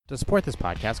To support this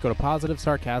podcast, go to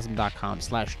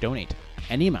positivesarcasm.com/donate.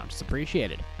 Any amount is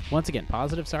appreciated. Once again,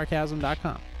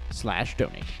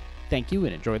 positivesarcasm.com/donate. Thank you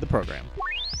and enjoy the program.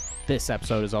 This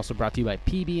episode is also brought to you by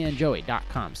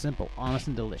pbandjoey.com. Simple, honest,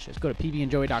 and delicious. Go to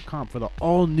pbandjoey.com for the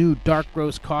all-new dark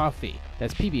roast coffee.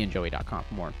 That's pbandjoey.com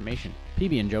for more information.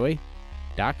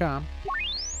 pbandjoey.com.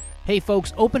 Hey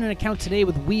folks, open an account today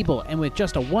with Webull, and with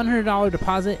just a $100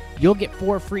 deposit, you'll get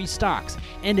 4 free stocks.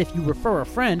 And if you refer a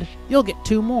friend, you'll get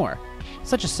 2 more.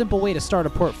 Such a simple way to start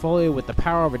a portfolio with the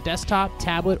power of a desktop,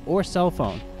 tablet, or cell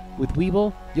phone. With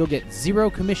Webull, you'll get 0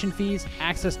 commission fees,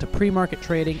 access to pre-market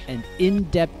trading, and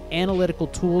in-depth analytical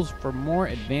tools for more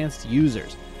advanced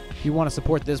users. If you want to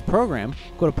support this program,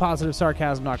 go to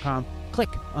positivesarcasm.com, click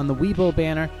on the Webull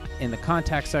banner in the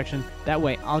contact section. That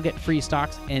way I'll get free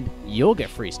stocks and you'll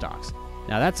get free stocks.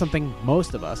 Now that's something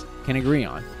most of us can agree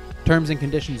on. Terms and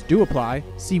conditions do apply.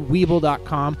 See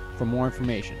Webull.com for more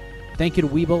information. Thank you to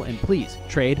Webull, and please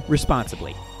trade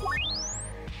responsibly.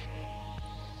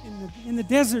 In the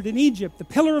desert in Egypt, the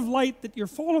pillar of light that you're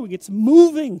following, it's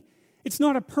moving. It's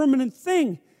not a permanent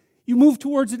thing. You move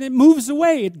towards it, it moves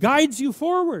away. It guides you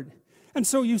forward. And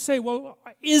so you say, well,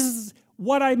 is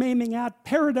what I'm aiming at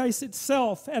paradise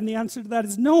itself? And the answer to that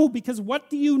is no, because what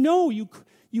do you know? You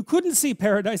couldn't see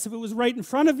paradise if it was right in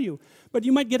front of you, but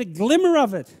you might get a glimmer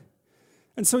of it.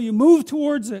 And so you move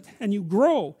towards it and you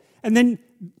grow. And then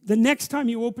the next time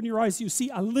you open your eyes, you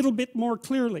see a little bit more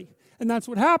clearly. And that's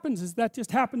what happens, is that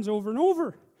just happens over and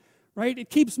over, right? It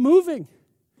keeps moving.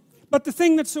 But the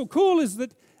thing that's so cool is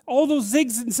that all those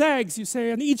zigs and zags, you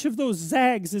say, and each of those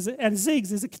zags and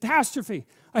zigs is a catastrophe.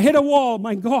 I hit a wall,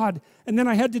 my God, and then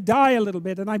I had to die a little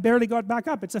bit, and I barely got back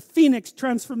up. It's a phoenix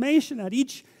transformation at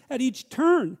each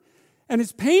turn, and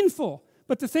it's painful.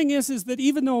 But the thing is that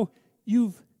even though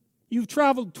you've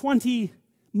traveled 20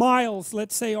 miles,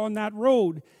 let's say, on that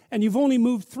road, and you've only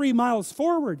moved 3 miles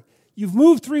forward, you've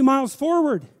moved 3 miles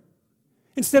forward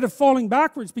instead of falling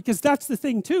backwards, because that's the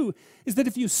thing too, is that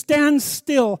if you stand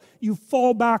still, you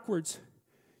fall backwards.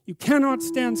 You cannot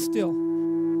stand still.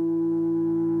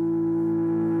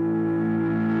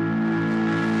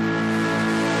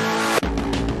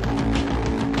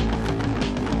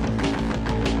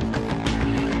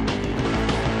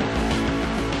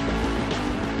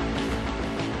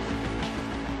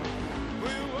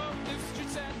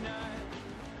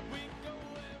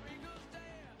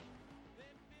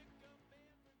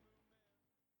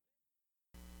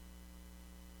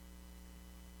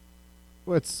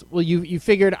 You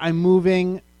figured I'm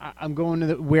moving, I'm going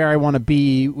to where I want to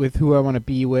be with who I want to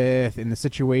be with, in the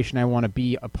situation I want to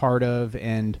be a part of,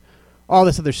 and all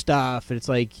this other stuff. And it's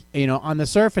like, on the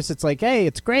surface, it's like, hey,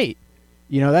 it's great.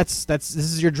 This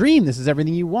is your dream. This is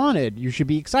everything you wanted. You should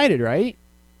be excited, right?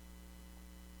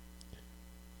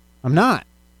 I'm not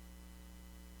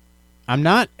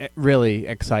really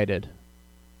excited.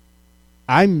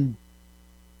 I'm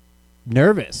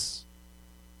nervous.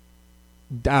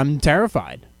 I'm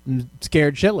terrified. I'm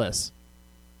scared shitless.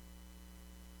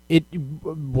 You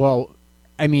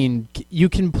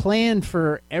can plan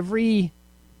for every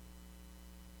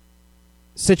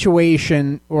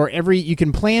situation, or you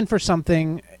can plan for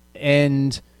something,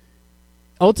 and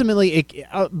ultimately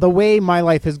the way my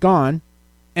life has gone,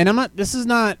 and this is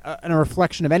not a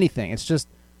reflection of anything. It's just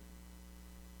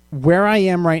where I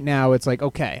am right now. It's like,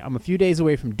 okay, I'm a few days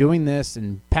away from doing this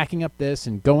and packing up this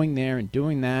and going there and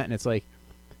doing that, and it's like,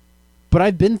 but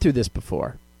I've been through this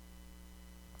before.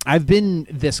 I've been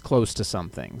this close to some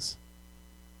things.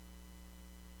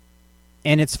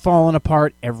 And it's fallen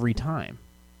apart every time.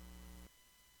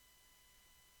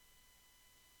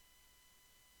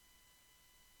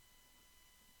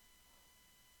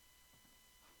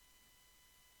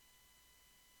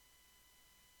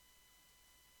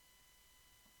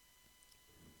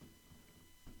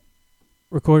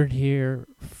 Recorded here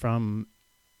from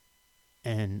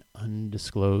an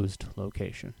undisclosed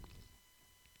location.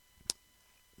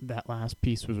 That last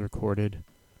piece was recorded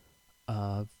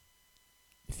a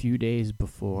few days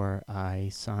before I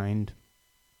signed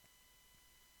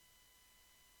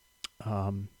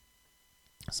a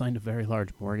very large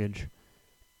mortgage,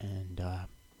 and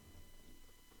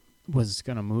was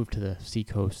going to move to the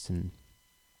seacoast, and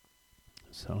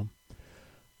so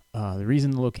the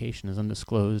reason the location is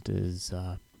undisclosed is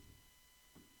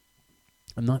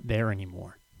I'm not there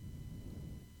anymore.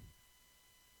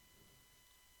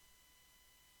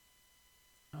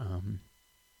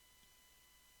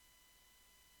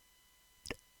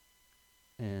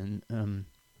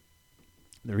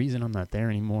 The reason I'm not there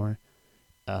anymore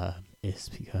is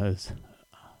because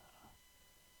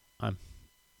I'm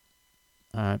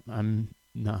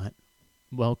not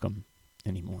welcome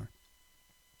anymore.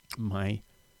 my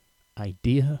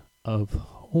idea of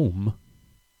home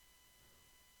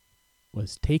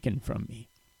was taken from me.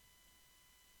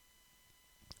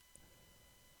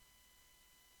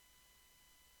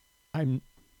 I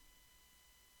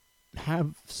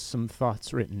have some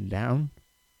thoughts written down.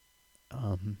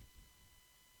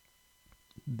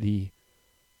 The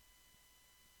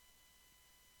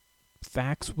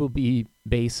facts will be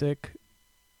basic,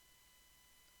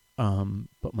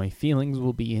 but my feelings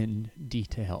will be in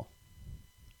detail.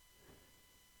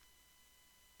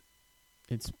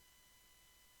 It's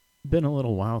been a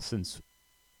little while since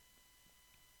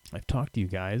I've talked to you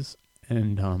guys,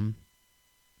 and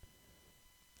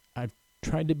I've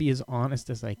tried to be as honest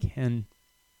as I can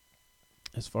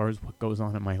as far as what goes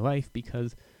on in my life,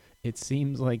 because it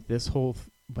seems like this whole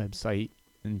website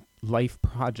and life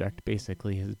project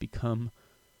basically has become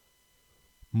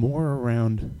more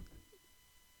around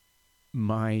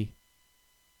my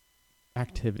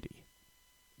activity,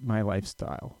 my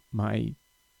lifestyle,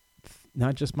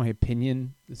 not just my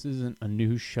opinion. This isn't a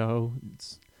news show.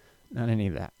 It's not any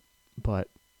of that. But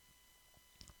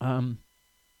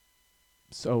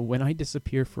so when I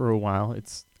disappear for a while,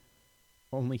 it's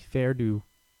only fair to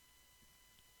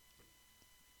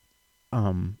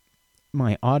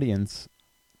my audience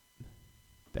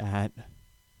that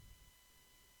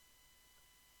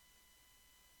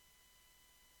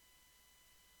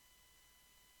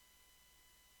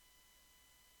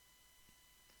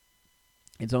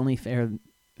it's only fair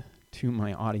to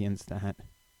my audience that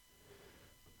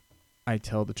I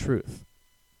tell the truth.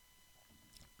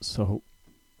 So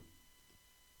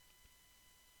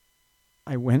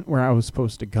I went where I was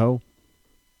supposed to go,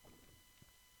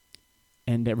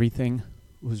 and everything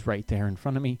was right there in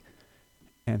front of me.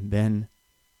 And then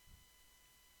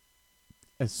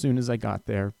as soon as I got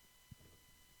there,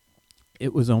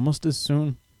 it was almost as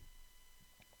soon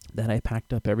that I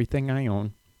packed up everything I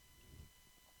own,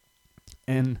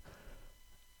 and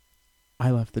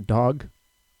I left the dog,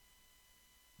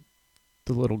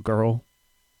 the little girl,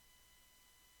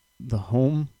 the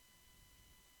home,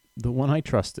 the one I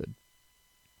trusted,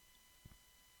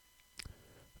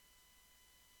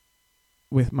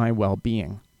 with my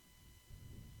well-being.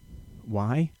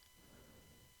 Why?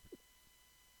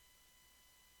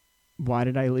 Why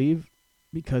did I leave?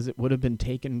 Because it would have been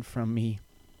taken from me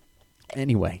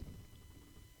anyway.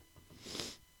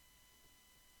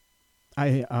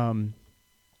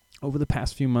 Over the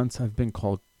past few months, I've been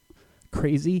called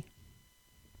crazy,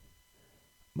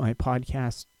 my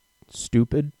podcast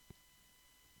stupid,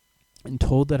 and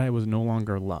told that I was no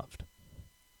longer loved.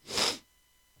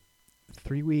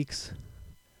 3 weeks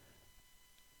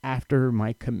after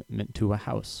my commitment to a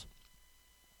house.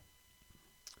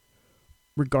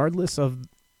 Regardless of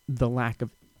the lack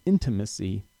of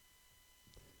intimacy,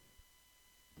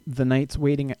 the nights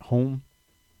waiting at home,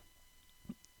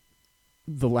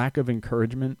 the lack of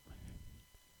encouragement,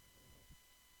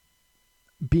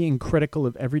 being critical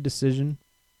of every decision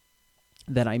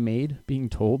that I made, being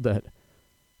told that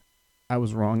I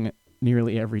was wrong at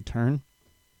nearly every turn,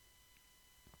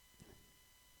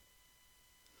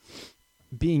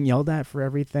 being yelled at for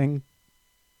everything,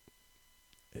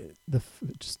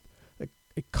 just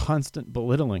a constant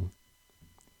belittling.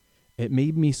 It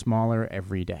made me smaller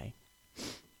every day.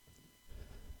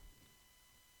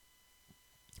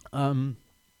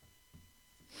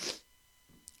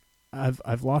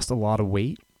 I've lost a lot of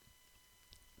weight,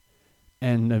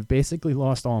 and I've basically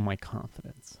lost all my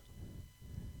confidence.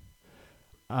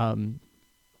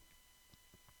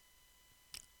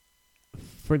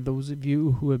 For those of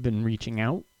you who have been reaching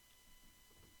out,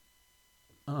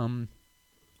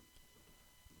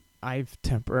 I've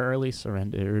temporarily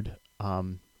surrendered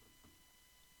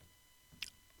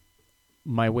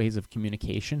my ways of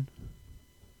communication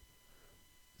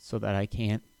so that I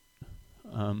can't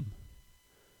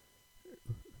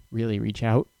really reach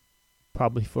out,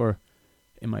 probably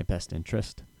in my best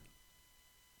interest,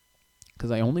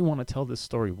 because I only want to tell this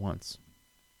story once.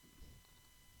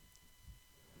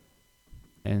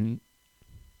 And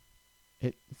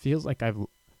it feels like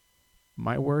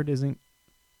my word isn't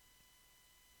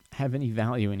have any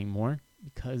value anymore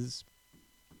because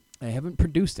I haven't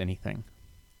produced anything.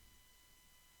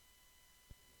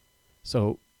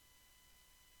 So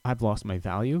I've lost my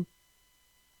value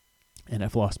and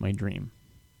I've lost my dream.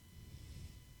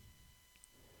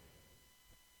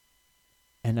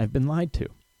 And I've been lied to.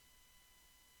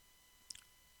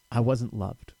 I wasn't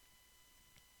loved.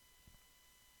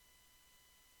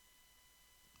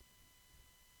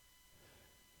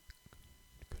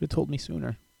 Could have told me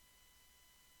sooner.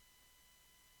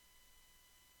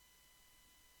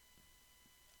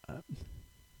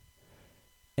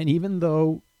 And even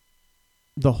though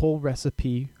the whole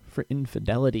recipe for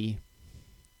infidelity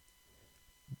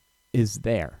is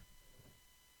there.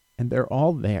 And they're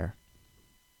all there.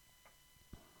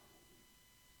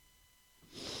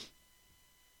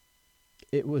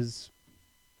 It was,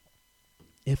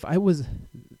 if I was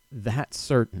that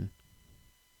certain,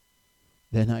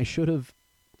 then I should have,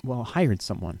 hired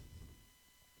someone.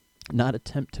 Not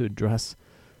attempt to address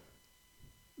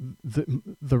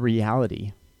the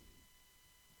reality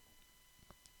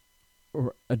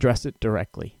or address it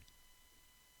directly.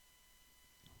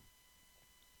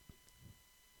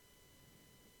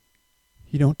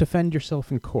 You don't defend yourself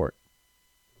in court,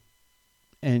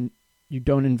 and you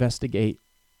don't investigate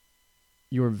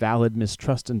your valid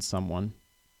mistrust in someone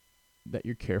that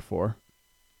you care for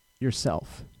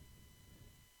yourself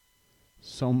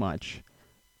so much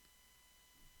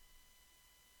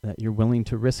that you're willing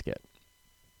to risk it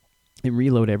and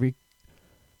relocate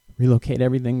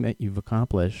everything that you've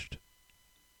accomplished,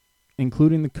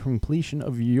 including the completion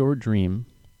of your dream.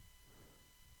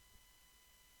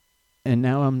 And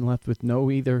now I'm left with no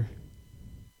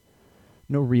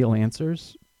real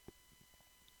answers,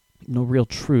 no real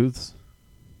truths,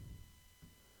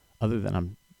 other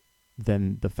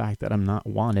than the fact that I'm not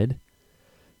wanted.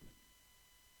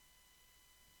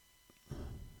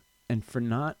 And for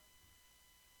not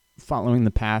following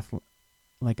the path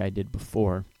like I did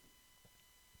before,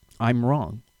 I'm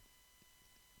wrong.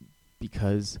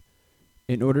 Because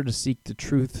in order to seek the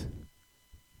truth,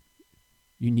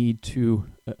 you need to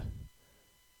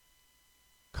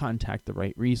contact the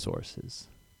right resources.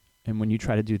 And when you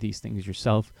try to do these things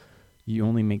yourself, you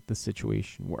only make the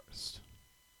situation worse.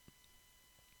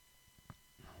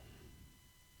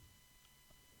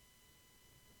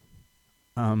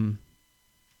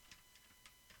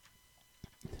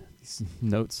 These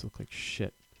notes look like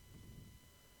shit.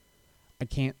 I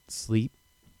can't sleep.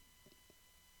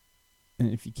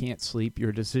 And if you can't sleep,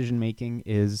 your decision making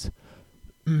is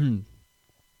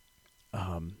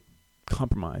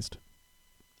compromised.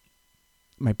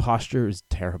 My posture is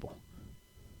terrible.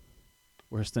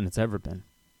 Worse than it's ever been.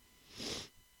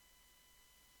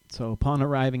 So upon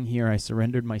arriving here, I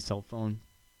surrendered my cell phone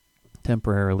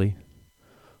temporarily,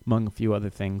 among a few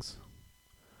other things.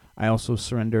 I also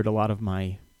surrendered a lot of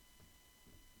my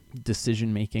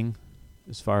decision making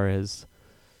as far as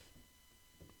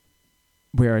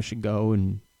where I should go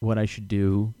and what I should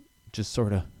do. Just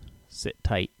sort of sit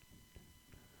tight,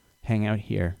 hang out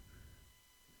here.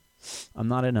 I'm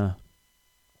not in a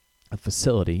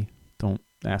facility. Don't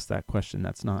ask that question.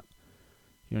 That's not,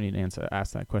 you don't need to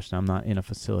ask that question. I'm not in a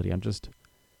facility. I'm just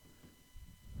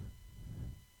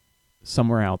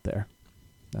somewhere out there.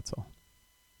 That's all.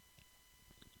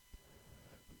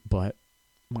 But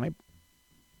my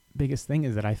biggest thing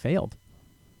is that I failed.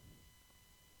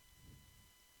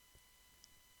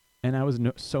 And I was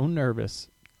so nervous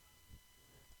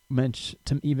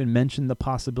to even mention the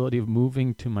possibility of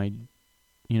moving to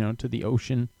to the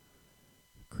ocean,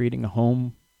 creating a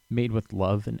home made with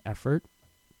love and effort.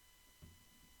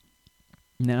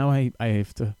 Now I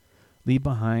have to leave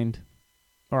behind,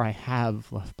 or I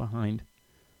have left behind,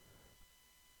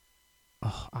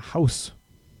 a house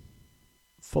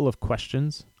full of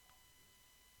questions,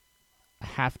 a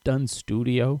half-done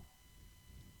studio,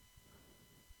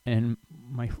 and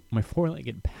my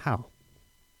four-legged pal.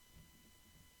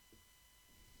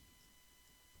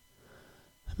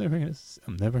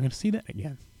 I'm never gonna see that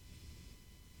again.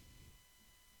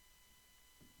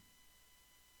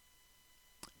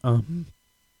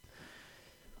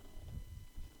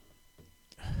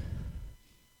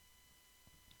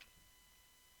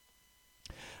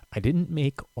 I didn't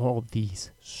make all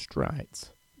these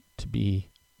strides to be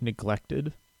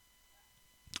neglected,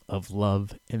 of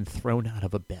love, and thrown out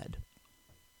of a bed.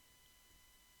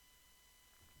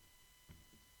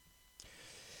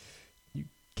 You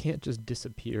can't just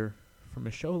disappear from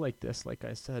a show like this, like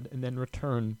I said, and then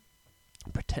return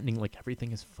pretending like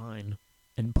everything is fine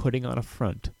and putting on a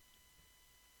front.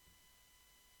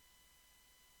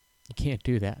 You can't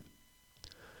do that.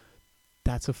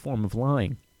 That's a form of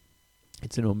lying.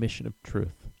 It's an omission of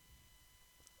truth.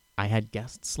 I had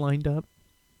guests lined up.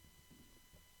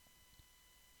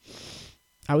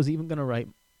 I was even going to write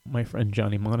my friend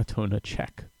Johnny Monotone a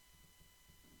check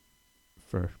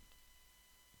for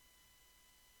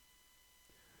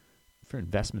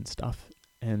investment stuff.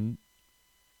 And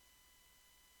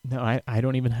no, I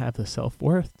don't even have the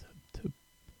self-worth to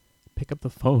pick up the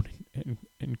phone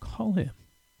and call him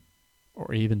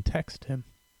or even text him.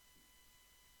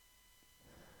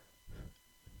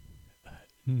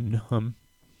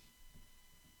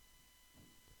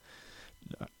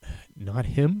 Not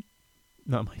him,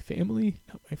 not my family,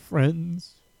 not my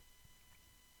friends.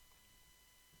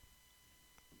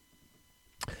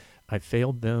 I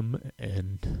failed them,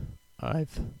 and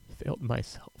I've failed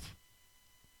myself.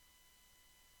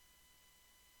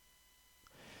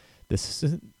 This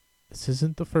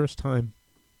isn't the first time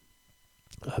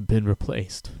I've been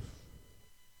replaced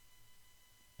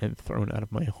and thrown out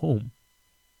of my home.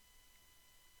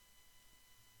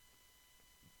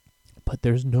 But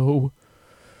there's no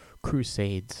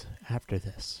crusades after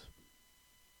this.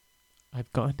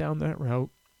 I've gone down that route.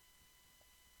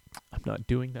 I'm not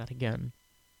doing that again.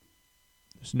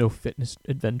 There's no fitness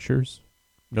adventures,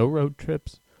 no road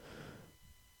trips.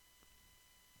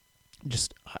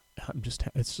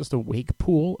 It's just a wake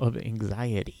pool of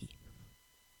anxiety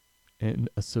and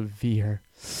a severe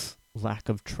lack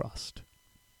of trust.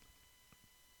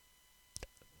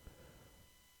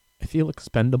 I feel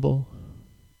expendable,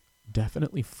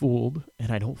 definitely fooled,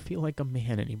 and I don't feel like a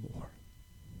man anymore.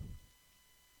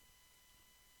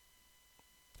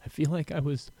 I feel like I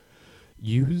was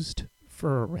used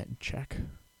for a rent check.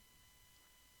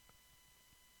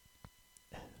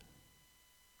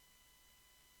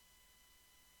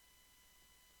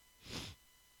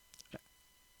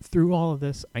 Through all of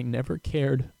this, I never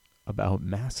cared about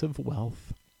massive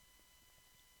wealth.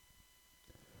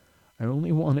 I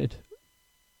only wanted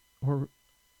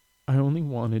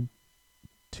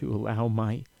to allow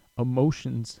my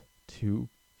emotions to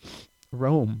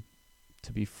roam,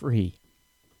 to be free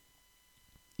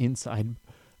inside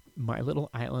my little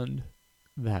island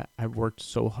that I worked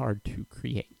so hard to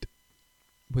create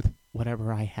with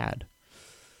whatever I had.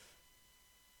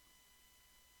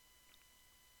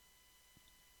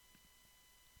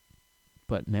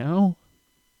 But now,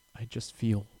 I just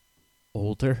feel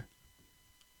older,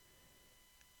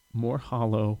 more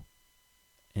hollow,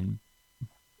 and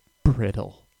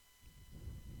brittle.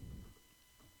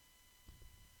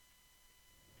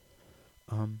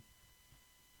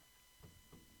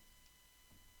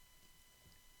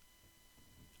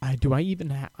 Do I even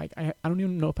have, I don't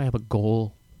even know if I have a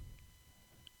goal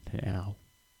now.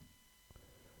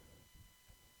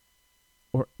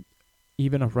 Or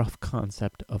even a rough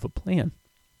concept of a plan.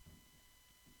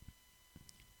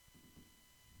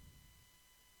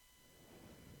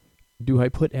 Do I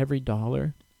put every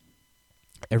dollar,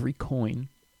 every coin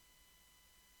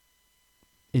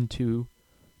into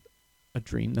a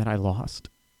dream that I lost?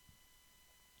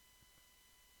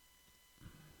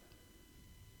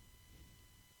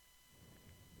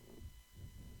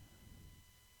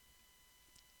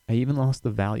 I even lost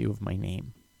the value of my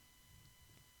name.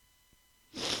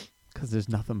 Because there's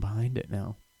nothing behind it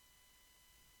now.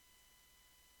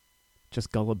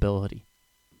 Just gullibility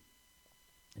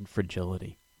and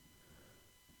fragility.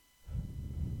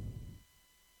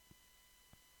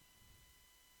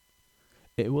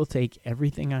 It will take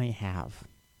everything I have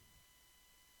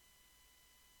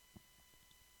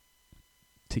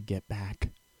to get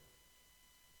back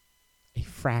a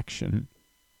fraction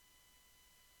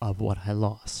of what I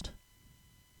lost.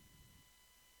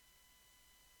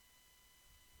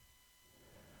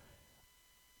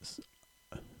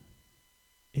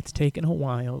 It's taken a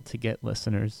while to get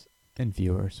listeners and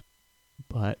viewers,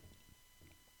 but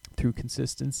through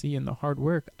consistency and the hard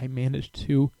work, I managed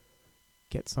to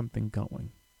get something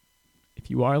going. If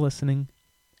you are listening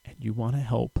and you want to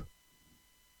help,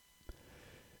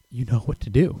 you know what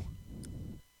to do.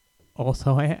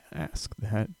 Also, I ask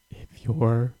that if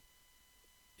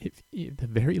at the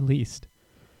very least,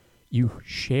 you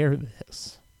share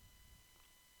this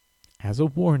as a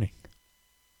warning,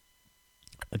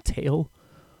 a tale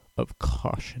of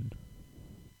caution.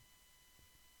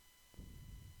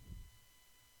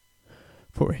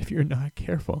 For if you're not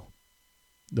careful,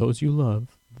 those you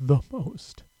love the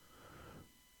most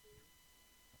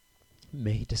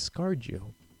may discard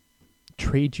you,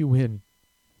 trade you in,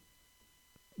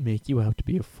 make you out to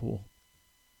be a fool.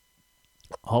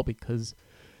 All because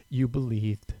you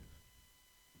believed,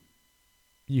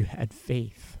 you had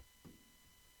faith.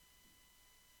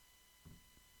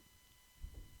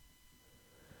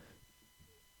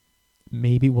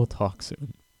 Maybe we'll talk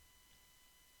soon.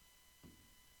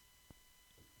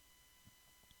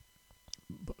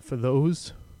 But for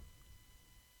those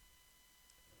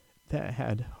that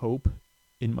had hope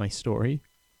in my story,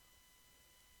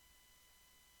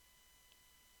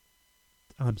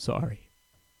 I'm sorry.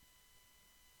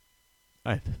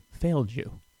 I've failed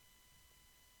you.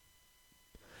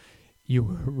 You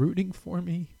were rooting for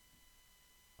me.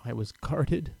 I was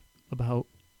guarded about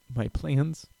my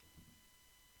plans.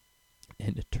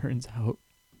 And it turns out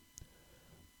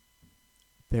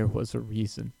there was a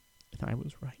reason, and I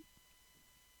was right.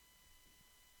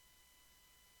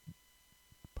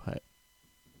 But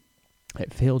I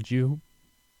failed you,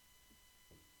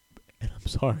 and I'm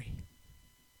sorry.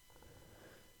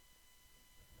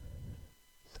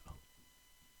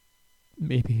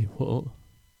 maybe we'll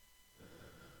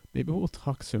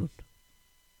talk soon.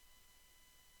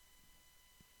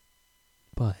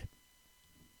 But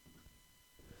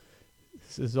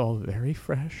this is all very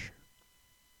fresh,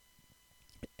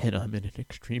 and I'm in an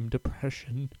extreme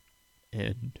depression,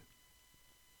 and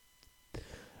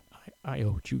I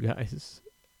owe you guys.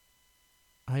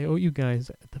 I owe you guys,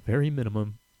 at the very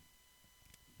minimum,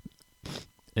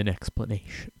 an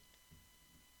explanation.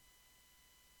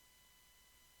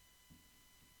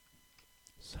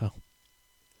 So,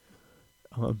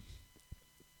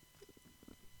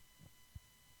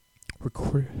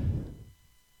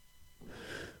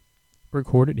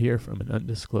 recorded here from an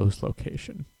undisclosed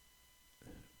location.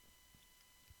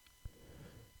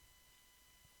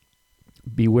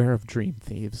 Beware of dream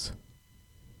thieves.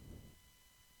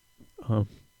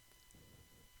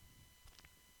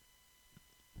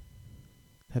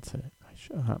 That's it.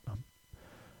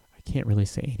 I can't really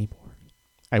say anymore.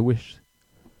 I wish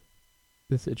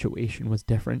the situation was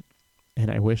different, and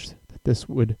I wish that this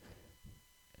would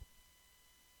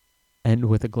end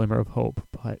with a glimmer of hope,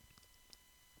 but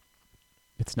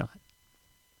it's not.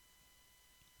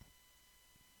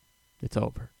 It's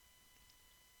over.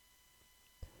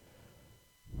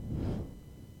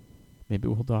 Maybe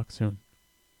we'll talk soon.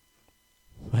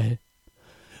 But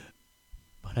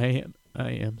I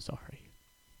am sorry.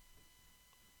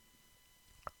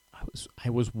 I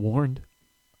was warned.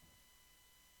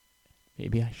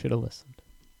 Maybe I should have listened.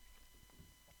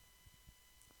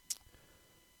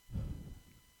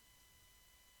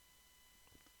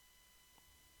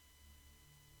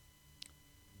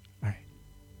 All right.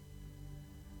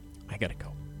 I gotta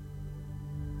go.